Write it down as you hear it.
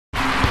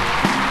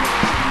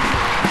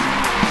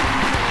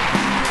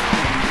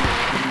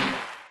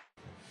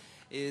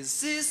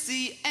Is this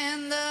the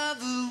end of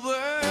the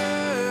world?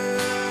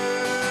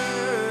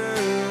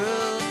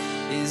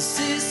 Is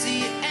this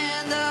the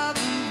end of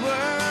the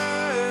world?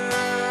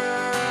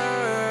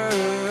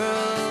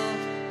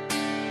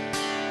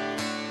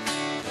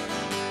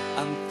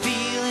 I'm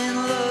feeling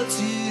low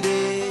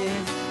today.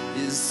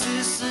 Is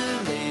this the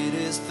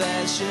latest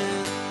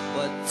fashion?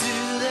 What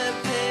do the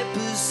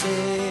papers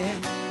say?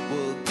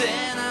 Well,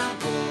 then I'm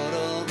bored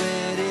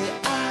already.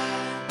 I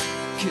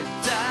could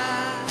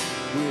die.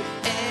 Would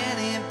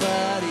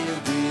anybody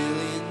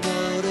really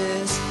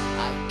notice?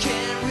 I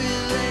can't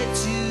relate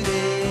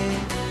today.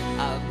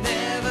 I've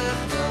never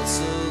felt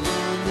so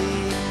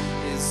lonely.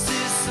 Is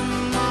this a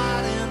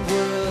modern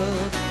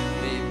world?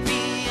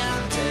 Maybe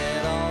I'm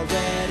dead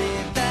already.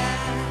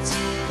 That's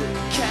the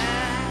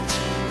catch.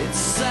 It's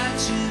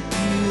such a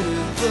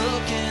beautiful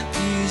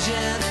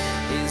confusion.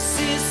 Is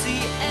this the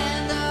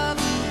end of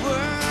the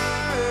world?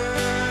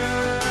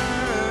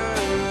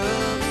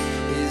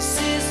 Is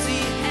this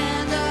the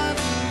end of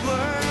the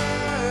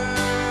world?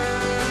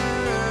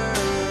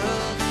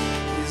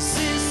 Is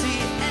this the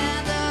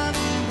end of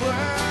the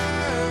world?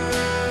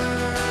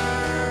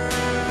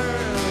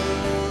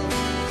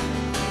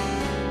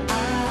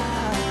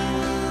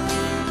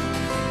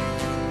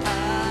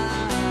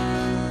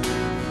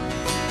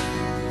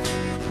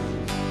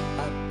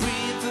 I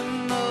breathe the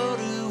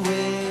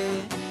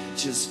motorway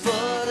just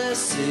for the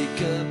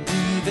sake of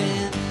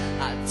breathing.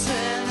 I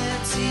turn the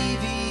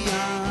TV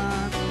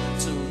on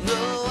to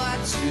know what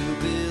to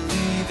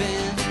believe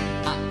in.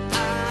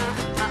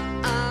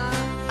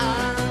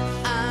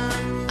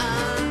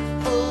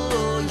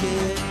 Oh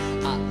yeah.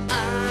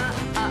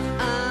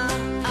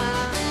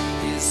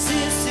 Is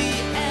this the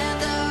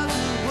end of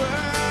the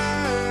world?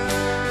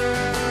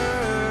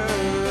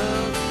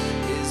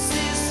 Is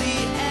this the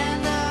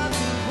end of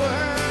the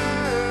world?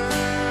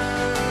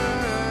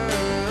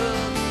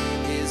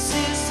 Is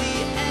this the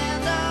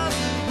end of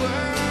the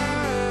world?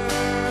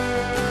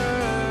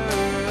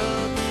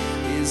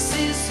 Is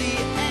this the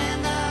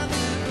end of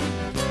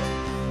the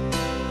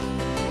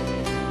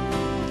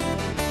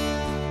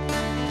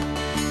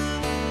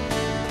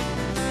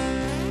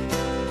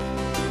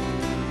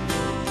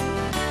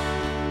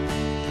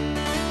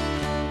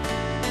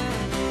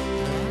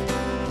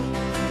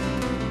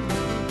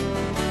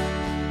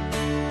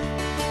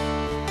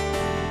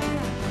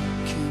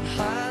Can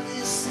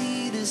hardly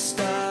see the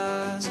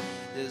stars.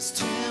 There's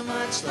too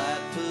much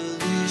light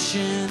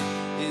pollution.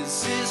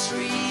 Is this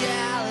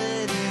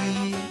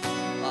reality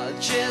or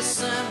just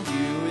some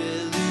new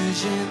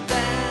illusion?